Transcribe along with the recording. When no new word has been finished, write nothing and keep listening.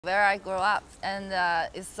Where I grew up, and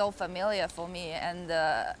it's so familiar for me, and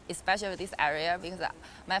especially this area because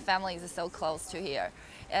my family is so close to here,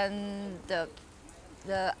 and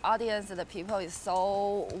the audience, the people is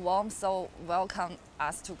so warm, so welcome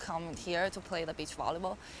us to come here to play the beach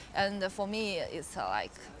volleyball, and for me it's like.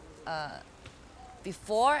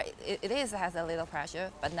 Before it has a little pressure,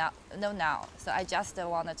 but now. So I just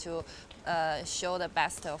wanted to show the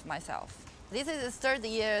best of myself. This is the third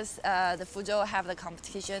year the Fuzhou have the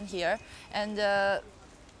competition here, and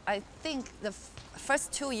I think the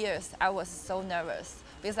first 2 years I was so nervous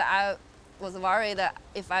because I was worried that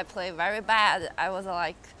if I play very bad, I was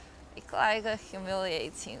like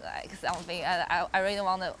humiliating like something, and I really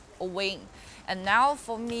want to win. And now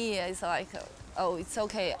for me it's like, oh, it's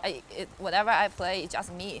okay. Whatever I play, it's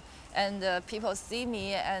just me, and people see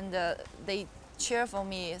me and they cheer for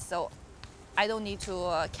me. So I don't need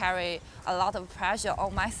to carry a lot of pressure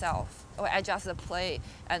on myself. I just play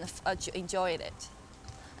and enjoy it.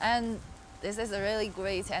 And this is really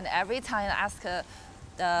great. And every time I ask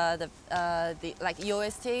the like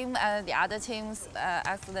US team and the other teams,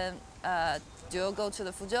 ask them, do you go to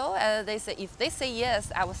the Fuzhou? And they say, if they say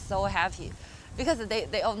yes, I was so happy. Because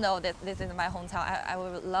they all know that this is my hometown. I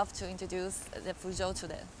would love to introduce the Fuzhou to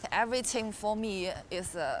them. Every team for me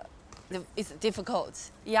is it's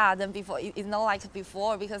difficult. Yeah, than before. It's not like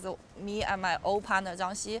before because me and my old partner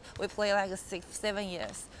Zhang Xi, we play like 6-7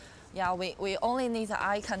 years. Yeah, we only need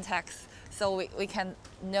eye contact so we can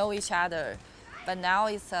know each other. But now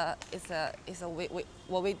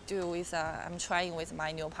what we do is I'm trying with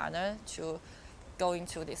my new partner to go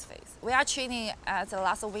into this phase. We are training at the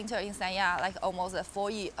last winter in Sanya, like almost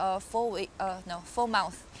 4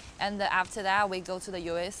 months. And after that, we go to the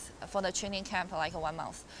US for the training camp, like 1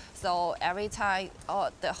 month. So every time,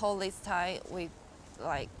 the whole this time, we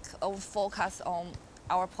like focus on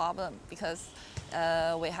our problem because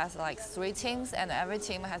we have like 3 teams, and every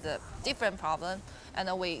team has a different problem. And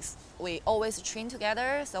we always train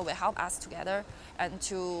together, so we help us together and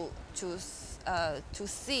to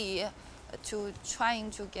trying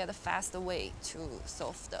to get a faster way to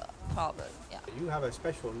solve the problem. Yeah. You have a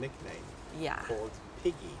special nickname called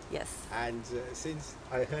Piggy. Yes. And since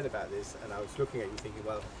I heard about this and I was looking at you thinking,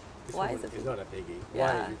 well, this Why woman is not a piggy. Yeah.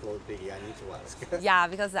 Why are you called Piggy? I need to ask. Yeah,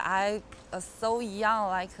 because I was so young,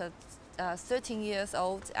 like 13 years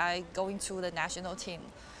old, I go into the national team.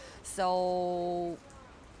 So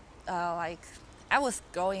like I was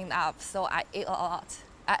growing up, so I ate a lot.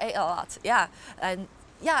 Yeah. And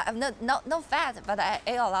yeah, I'm not fat, but I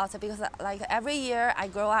ate a lot because like every year I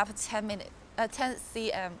grow up 10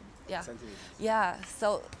 cm. Yeah. Yeah.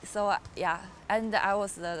 So yeah, and I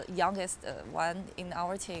was the youngest one in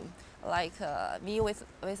our team. Like me with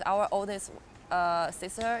our oldest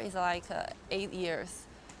sister is like 8 years.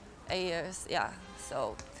 8 years. Yeah.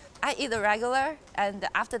 So I eat the regular, and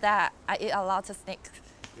after that I eat a lot of snakes.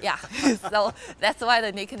 Yeah. So that's why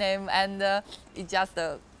the nickname, and it just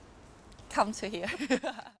come to here.